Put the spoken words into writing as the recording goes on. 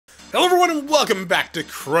Hello everyone and welcome back to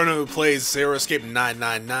Chrono Plays Zero Escape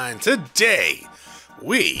 999. Today,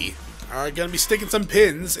 we are going to be sticking some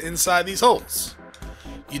pins inside these holes.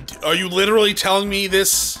 Are you literally telling me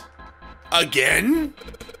this again?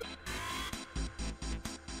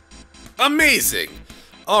 Amazing!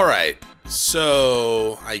 Alright,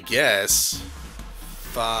 so I guess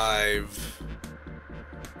 5...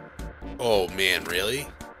 Oh man, really?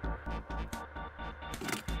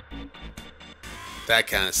 That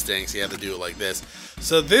kind of stinks. You have to do it like this.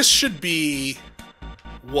 So this should be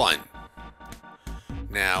 1.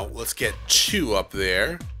 Now, let's get 2 up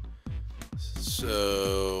there.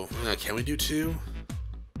 So, can we do 2?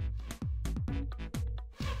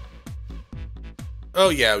 Oh,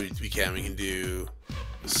 yeah, we can. We can do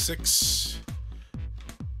 6,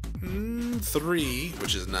 3,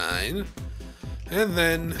 which is 9, and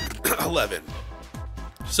then 11.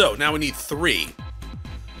 So, now we need 3.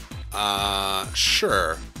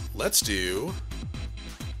 Sure. Let's do...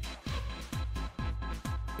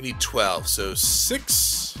 We need 12, so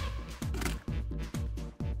 6...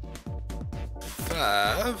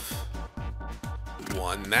 5...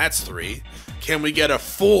 1, that's 3. Can we get a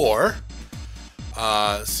 4?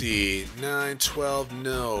 Let's see, 9, 12,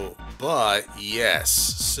 no, but yes,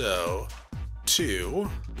 so 2,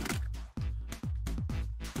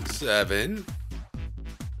 7,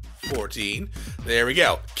 14. There we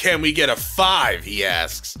go. Can we get a 5, he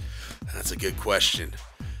asks. That's a good question.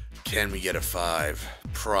 Can we get a 5?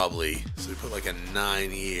 Probably. So we put like a 9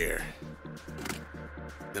 here.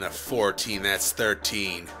 Then a 14, that's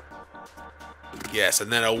 13. Yes,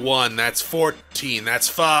 and then a 1, that's 14, that's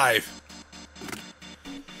 5.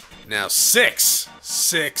 Now 6.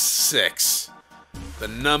 6, 6. The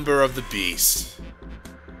number of the beast.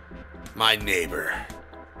 My neighbor.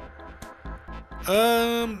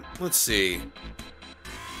 Let's see.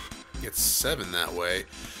 Get 7 that way.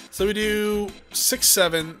 So we do 6,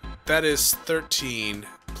 7. That is 13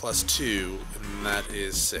 plus 2, and that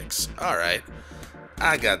is 6. Alright.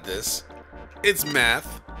 I got this. It's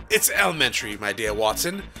math. It's elementary, my dear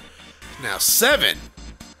Watson. Now 7.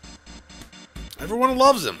 Everyone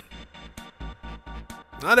loves him.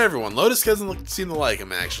 Not everyone. Lotus doesn't seem to like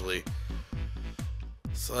him, actually.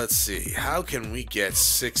 So let's see. How can we get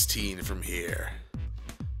 16 from here?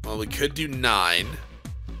 Well, we could do 9.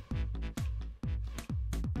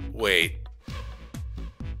 Wait.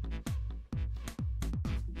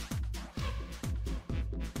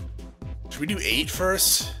 Should we do 8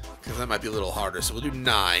 first? Because that might be a little harder. So we'll do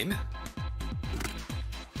 9.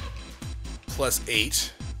 Plus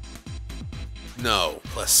 8. No.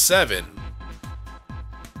 Plus 7.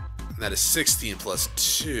 And that is 16 plus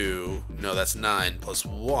 2. No, that's 9 plus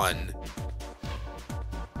 1.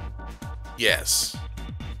 Yes.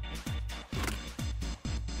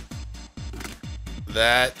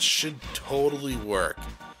 That should totally work.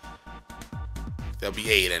 That'll be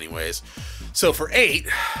 8 anyways. So for 8,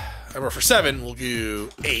 or for 7, we'll do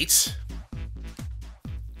 8.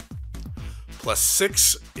 Plus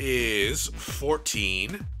 6 is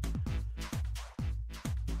 14.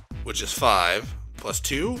 Which is 5. Plus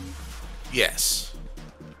 2? Yes.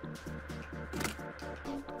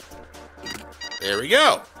 There we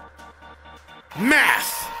go.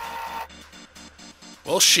 Math!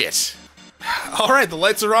 Well, shit. Alright, the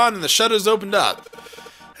lights are on and the shutters opened up.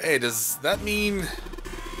 Hey, does that mean...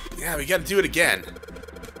 Yeah, we gotta do it again.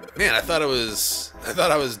 Man, I thought I was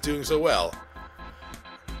doing so well.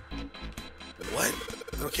 What?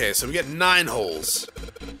 Okay, so we get 9 holes.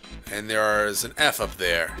 And there's an F up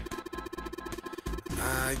there.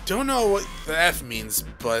 I don't know what the F means,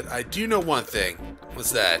 but I do know one thing.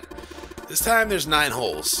 What's that? This time there's 9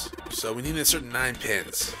 holes. So we need to insert 9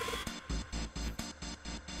 pins.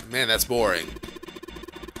 Man, that's boring.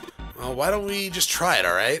 Well, why don't we just try it,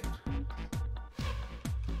 alright?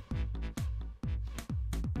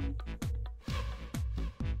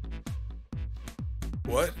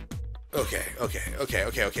 What? Okay. Okay.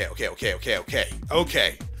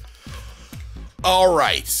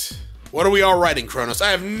 Alright. What are we all writing, Chronos? I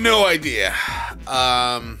have no idea.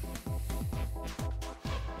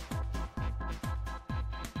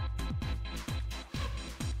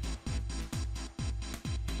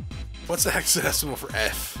 What's the hexadecimal for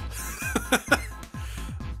F?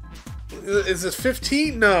 Is it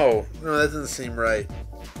 15? No, that doesn't seem right.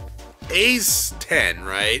 A's 10,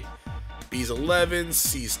 right? B's 11,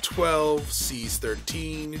 C's 12, C's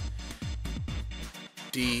 13,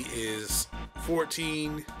 D is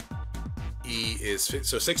 14, E is 15.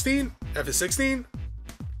 So 16? F is 16?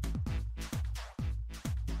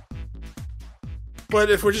 But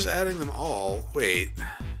if we're just adding them all, wait.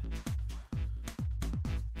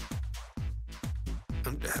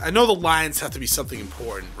 I know the lines have to be something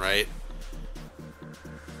important, right?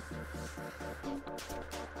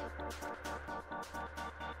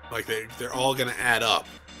 Like they're all gonna add up.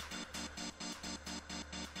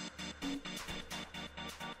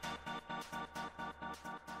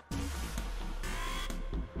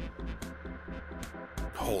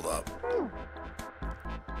 Hold up.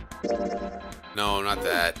 No, not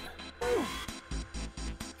that.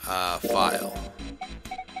 File.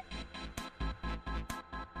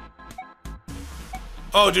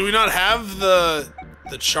 Oh, do we not have the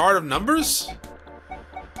chart of numbers?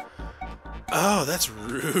 Oh, that's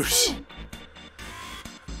rude. You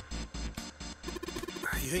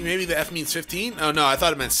think maybe the F means 15? Oh, no, I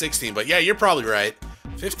thought it meant 16, but yeah, you're probably right.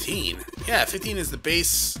 15. Yeah, 15 is the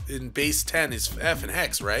base, in base 10 is F and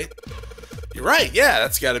hex, right? You're right, yeah,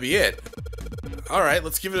 that's gotta be it. Alright,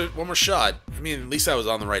 let's give it one more shot. I mean, at least I was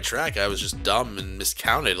on the right track. I was just dumb and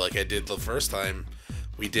miscounted like I did the first time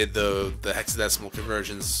we did the hexadecimal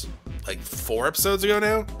conversions like 4 episodes ago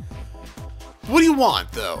now. What do you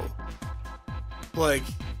want, though? Like,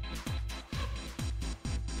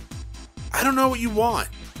 I don't know what you want.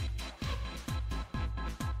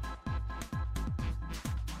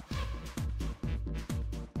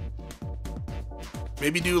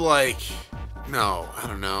 Maybe do like, no, I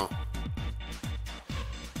don't know.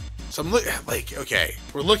 So I'm like, okay,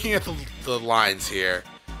 we're looking at the lines here,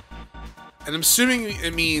 and I'm assuming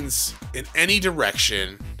it means in any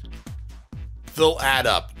direction they'll add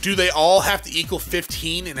up. Do they all have to equal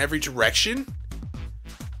 15 in every direction?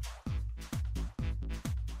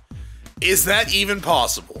 Is that even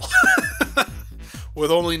possible? With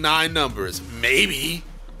only 9 numbers? Maybe.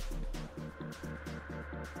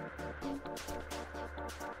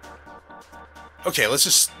 Okay, let's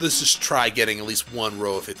just try getting at least one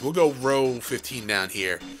row of it. We'll go row 15 down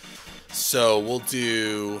here. So we'll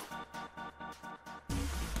do...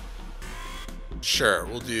 Sure,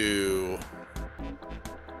 we'll do...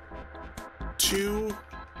 2,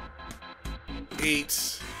 8,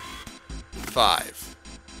 5.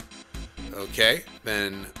 Okay,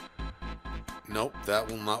 then... Nope, that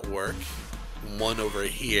will not work. 1 over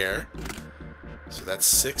here. So that's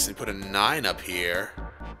 6, and put a 9 up here.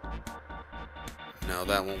 No,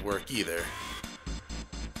 that won't work either.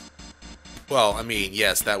 Well, I mean,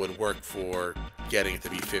 yes, that would work for getting it to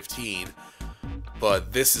be 15,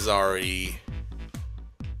 but this is already...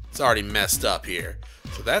 It's already messed up here.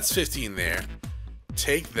 So that's 15 there.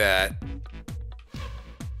 Take that,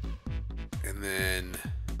 and then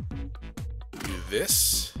do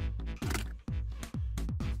this.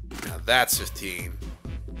 Now that's 15.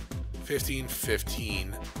 15,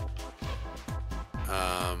 15.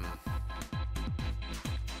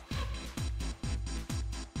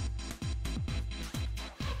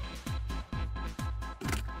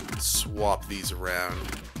 Swap these around.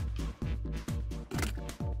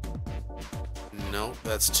 Nope,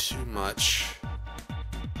 that's too much.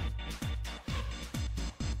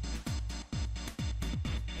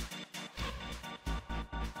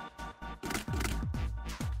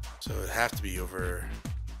 So it'd have to be over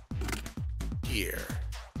here.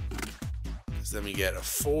 Because then we get a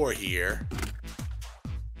 4 here.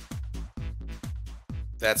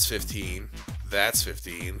 That's 15. That's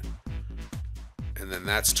 15. And then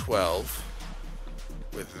that's 12.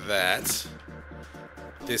 With that.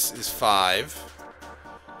 This is 5.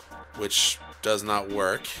 Which does not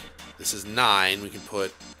work. This is 9. We can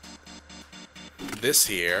put this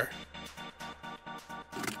here.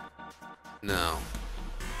 No.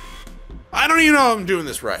 I don't even know if I'm doing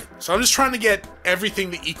this right. So I'm just trying to get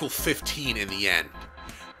everything to equal 15 in the end.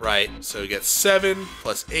 Right? So we get 7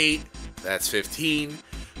 plus 8. That's 15.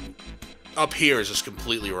 Up here is just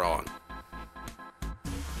completely wrong.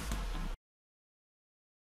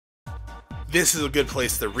 This is a good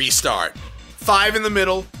place to restart. 5 in the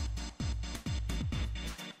middle.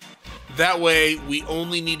 That way, we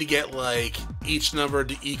only need to get, like, each number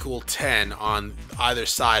to equal 10 on either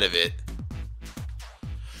side of it.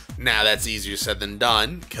 Now, that's easier said than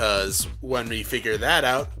done, because when we figure that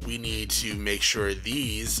out, we need to make sure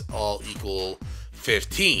these all equal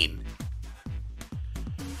 15.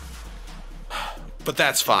 But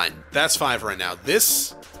that's fine. That's fine for right now.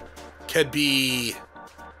 This could be...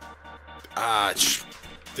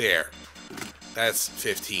 there. That's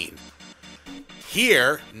 15.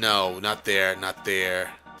 Here, no, not there, not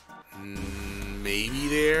there. Maybe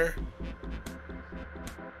there?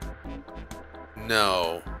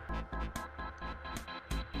 No.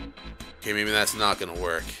 Okay, maybe that's not gonna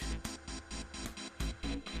work.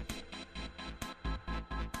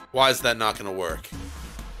 Why is that not gonna work?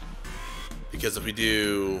 Because if we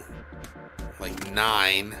do like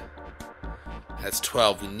 9, That's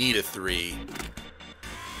 12. We need a 3.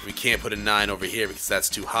 We can't put a 9 over here because that's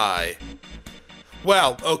too high.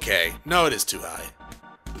 Well, okay. No, it is too high.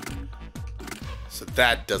 So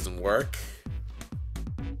that doesn't work.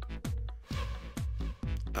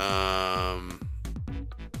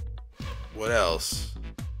 What else?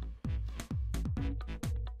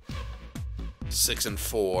 6 and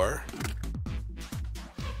 4.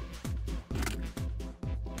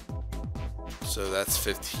 So that's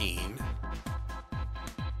 15.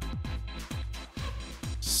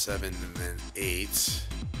 7 and then 8.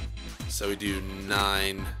 So we do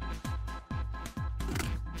 9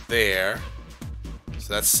 there.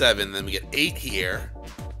 So that's 7. Then we get 8 here.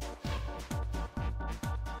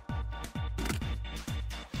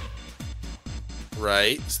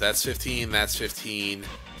 Right. So that's 15. That's 15.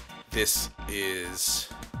 This is...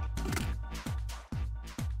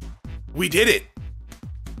 We did it!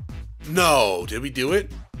 No! Did we do it?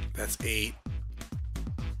 That's 8.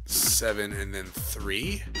 7 and then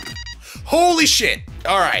 3. Holy shit!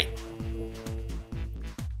 Alright.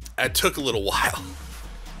 That took a little while.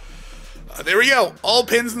 There we go. All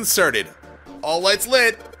pins inserted. All lights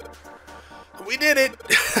lit. We did it.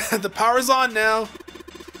 The power's on now.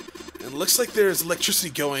 It looks like there's electricity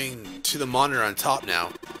going to the monitor on top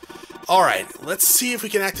now. Alright, let's see if we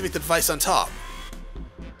can activate the device on top.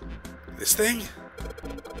 This thing?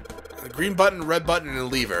 A green button, red button, and a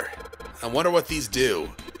lever. I wonder what these do.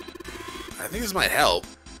 I think this might help.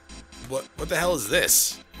 What the hell is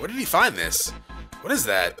this? Where did he find this? What is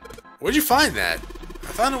that? Where'd you find that? I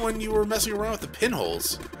found it when you were messing around with the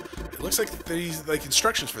pinholes. It looks like these like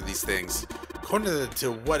instructions for these things. According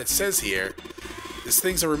to what it says here, this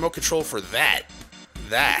thing's a remote control for that.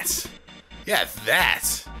 That. Yeah,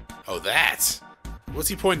 that. Oh, that. What's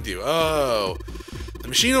he pointing to? Oh, the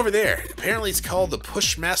machine over there. Apparently it's called the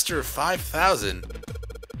Pushmaster 5000. Are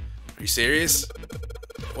you serious?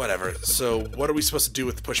 Whatever. So what are we supposed to do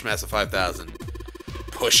with the Pushmaster 5000?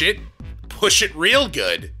 Push it? Push it real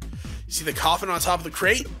good. You see the coffin on top of the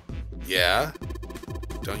crate? Yeah.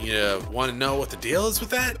 Don't you want to know what the deal is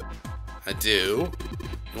with that? I do.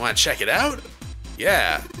 You want to check it out?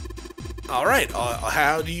 Yeah. Alright,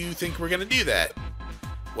 how do you think we're going to do that?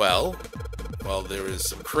 Well, there was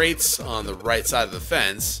some crates on the right side of the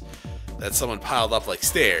fence that someone piled up like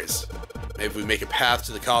stairs. Maybe we make a path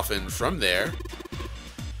to the coffin from there.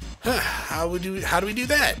 How do we do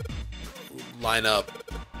that? Line up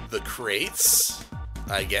the crates,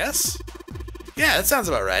 I guess? Yeah, that sounds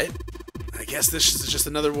about right. I guess this is just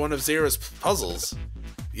another one of Zero's puzzles.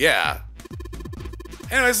 Yeah.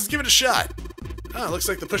 Anyways, let's give it a shot. Oh, it looks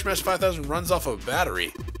like the Pushmaster 5000 runs off of a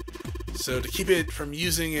battery. So to keep it from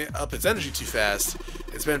using up its energy too fast,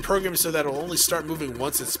 it's been programmed so that it'll only start moving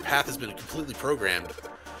once its path has been completely programmed.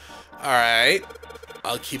 Alright,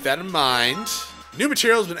 I'll keep that in mind. New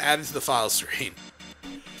material has been added to the file screen.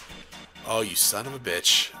 Oh, you son of a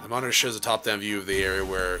bitch. The monitor shows a top-down view of the area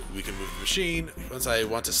where we can move the machine. Once I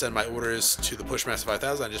want to send my orders to the Pushmaster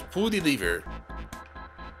 5000, I just pull the lever.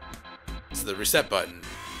 So the reset button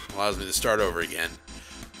allows me to start over again.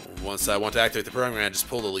 Once I want to activate the program, I just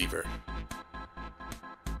pull the lever.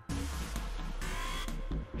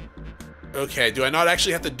 Okay, do I not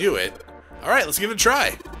actually have to do it? Alright, let's give it a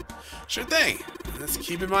try. Sure thing. Let's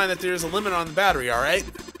keep in mind that there's a limit on the battery, alright?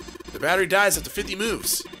 The battery dies after 50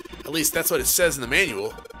 moves. At least that's what it says in the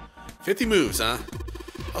manual. 50 moves, huh?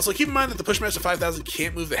 Also, keep in mind that the Pushmaster 5000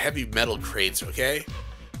 can't move the heavy metal crates, okay?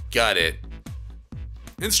 Got it.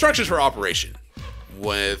 Instructions for operation.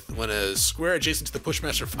 When a square adjacent to the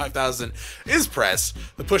Pushmaster 5000 is pressed,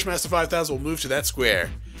 the Pushmaster 5000 will move to that square.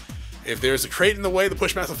 If there is a crate in the way, the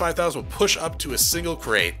Pushmaster 5000 will push up to a single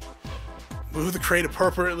crate. Move the crate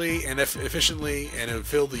appropriately and efficiently, and it will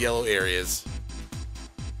fill the yellow areas.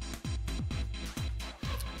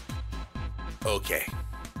 Okay.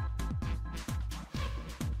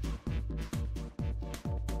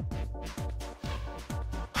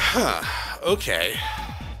 Huh. Okay.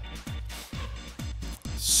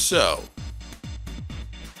 So.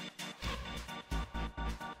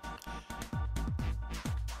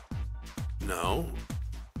 No.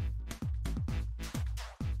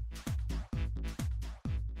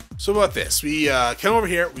 So about this, we come over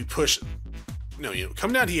here, we push, no, you know,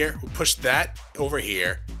 come down here, we push that over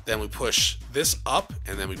here, then we push this up,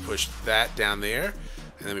 and then we push that down there,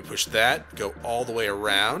 and then we push that, go all the way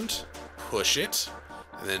around, push it,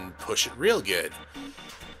 and then push it real good.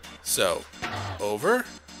 So, over,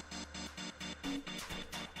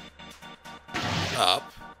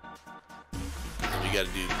 up, and we gotta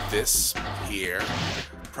do this here.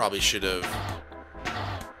 Probably should have,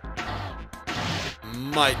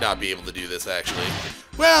 might not be able to do this actually.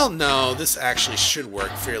 Well, no, this actually should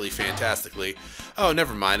work fairly fantastically. Oh,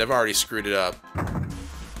 never mind, I've already screwed it up.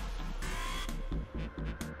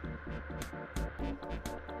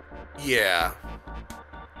 Yeah.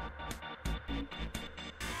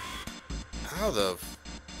 How the...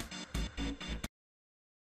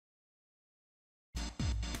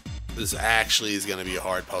 This actually is going to be a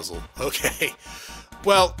hard puzzle. Okay.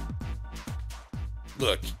 Well,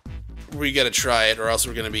 look, we got to try it or else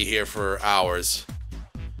we're going to be here for hours.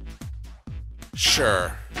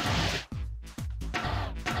 Sure.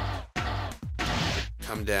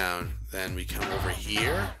 Come down. Then we come over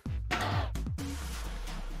here.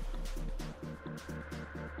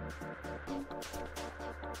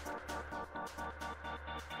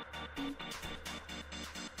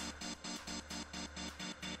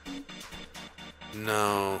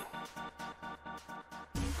 No.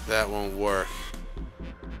 That won't work.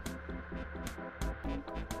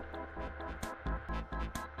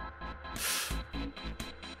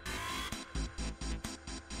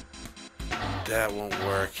 That won't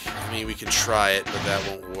work. I mean, we can try it, but that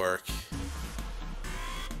won't work.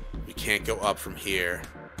 We can't go up from here.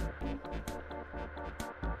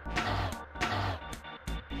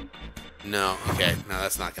 No, okay. No,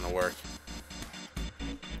 that's not gonna work.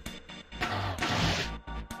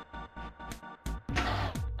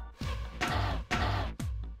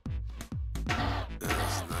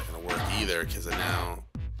 Either, because now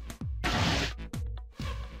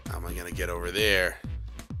how am I gonna get over there?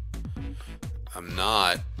 I'm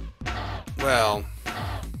not. Well,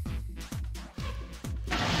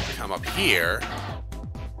 come up here.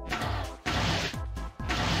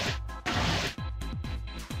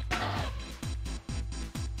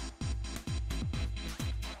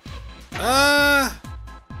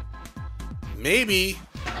 Maybe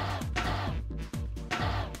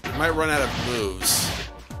we might run out of moves.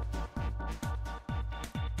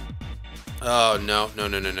 Oh, no.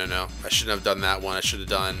 I shouldn't have done that one. I should have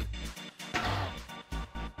done...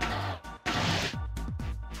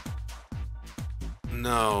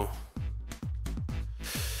 No.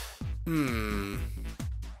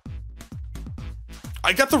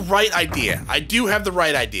 I got the right idea. I do have the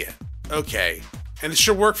right idea. Okay. And it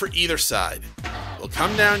should work for either side. We'll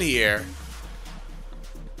come down here.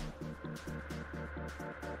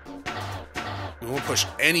 We won't push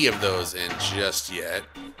any of those in just yet.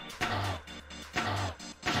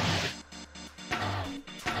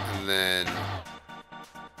 And then...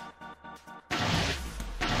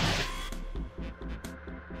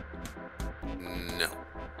 No.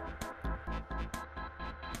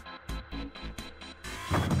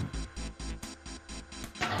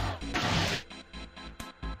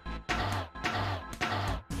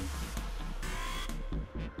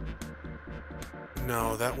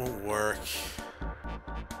 No, that won't work.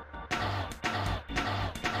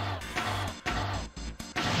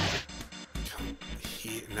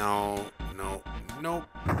 No. Nope.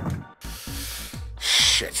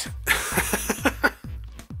 Shit.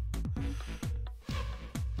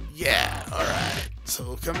 Yeah, alright. So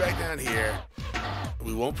we'll come back down here.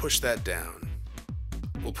 We won't push that down.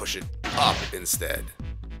 We'll push it up instead.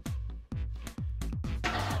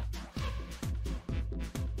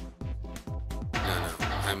 No.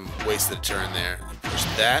 I'm wasted a turn there. Push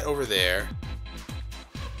that over there.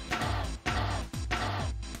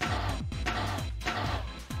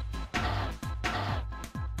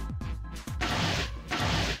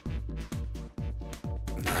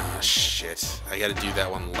 Shit. I gotta do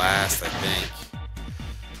that one last, I think.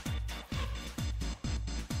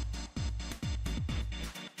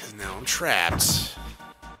 Because now I'm trapped.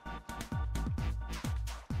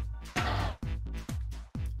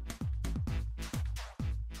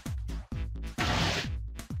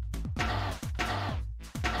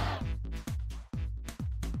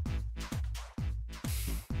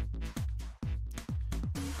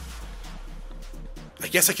 I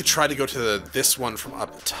guess I could try to go to this one from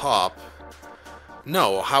up top.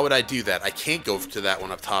 No, how would I do that? I can't go to that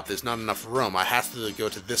one up top. There's not enough room. I have to go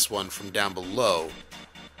to this one from down below.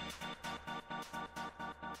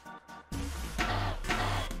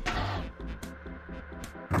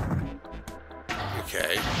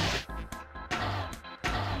 Okay.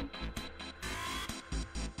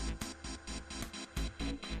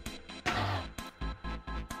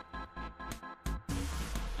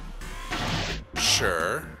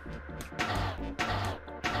 Sure.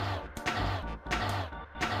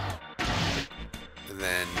 And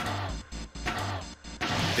then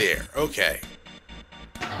there. Okay.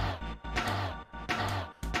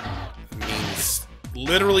 Means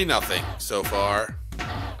literally nothing so far.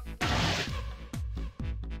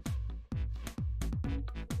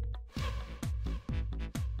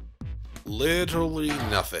 Literally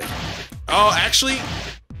nothing. Oh, actually,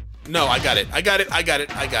 no, I got it. I got it. I got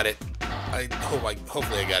it. I got it.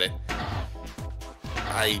 Hopefully I got it.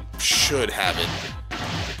 I should have it.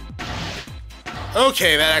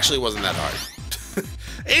 Okay, that actually wasn't that hard.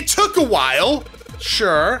 It took a while.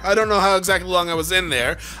 Sure. I don't know how exactly long I was in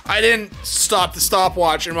there. I didn't stop the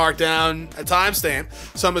stopwatch and mark down a timestamp,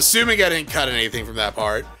 so I'm assuming I didn't cut anything from that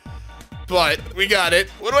part. But we got it.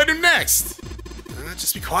 What do I do next?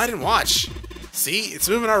 Just be quiet and watch. See? It's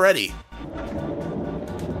moving already.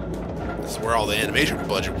 This is where all the animation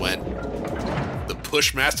budget went. The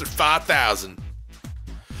Pushmaster 5000.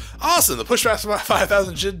 Awesome! The Pushmaster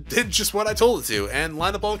 5000 did just what I told it to, and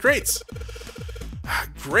lined up all the crates.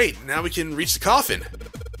 Great, now we can reach the coffin.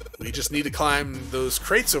 We just need to climb those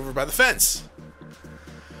crates over by the fence.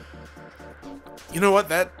 You know what,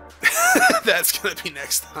 that's gonna be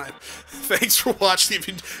next time. Thanks for watching.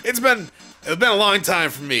 It's been a long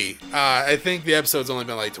time for me. I think the episode's only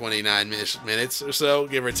been like 29 minutes or so,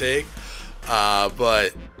 give or take.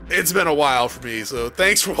 But it's been a while for me, so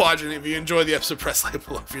thanks for watching. If you enjoyed the episode, press like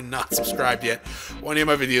below if you're not subscribed yet. One of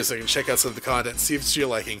my videos so I can check out some of the content and see if it's to your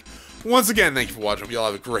liking. Once again, thank you for watching. Hope you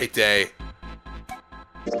all have a great day.